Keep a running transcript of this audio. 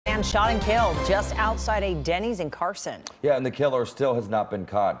Man shot and killed just outside a Denny's in Carson. Yeah, and the killer still has not been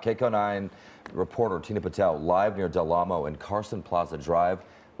caught. KCAL reporter Tina Patel live near Del Amo and Carson Plaza Drive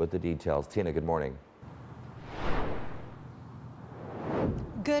with the details. Tina, good morning.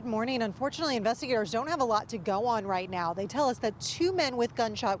 Good morning. Unfortunately, investigators don't have a lot to go on right now. They tell us that 2 men with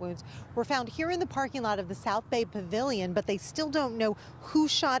gunshot wounds were found here in the parking lot of the SouthBay Pavilion, but they still don't know who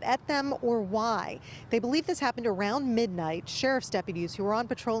shot at them or why. They believe this happened around midnight. Sheriff's deputies who were on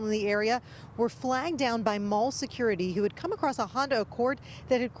patrol in the area were flagged down by mall security who had come across a Honda Accord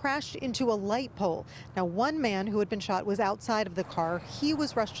that had crashed into a light pole. Now, one man who had been shot was outside of the car. He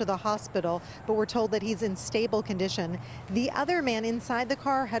was rushed to the hospital, but we're told that he's in stable condition. The other man inside the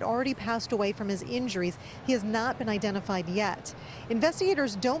car had already passed away from his injuries. He has not been identified yet.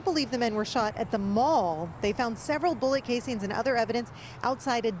 Investigators don't believe the men were shot at the mall. They found several bullet casings and other evidence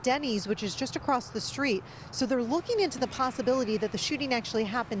outside a Denny's, which is just across the street. So they're looking into the possibility that the shooting actually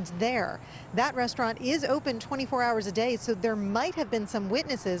happened there. That restaurant is open 24 hours a day, so there might have been some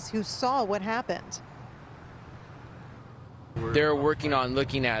witnesses who saw what happened. They're working on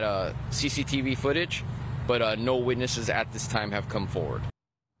looking at CCTV footage, but no witnesses at this time have come forward.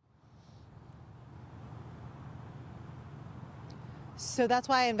 So that's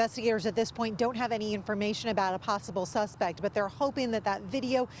why investigators at this point don't have any information about a possible suspect, but they're hoping that that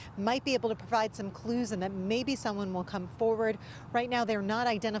video might be able to provide some clues and that maybe someone will come forward. Right now, they're not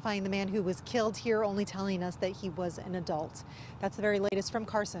identifying the man who was killed here, only telling us that he was an adult. That's the very latest from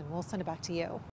Carson. We'll send it back to you.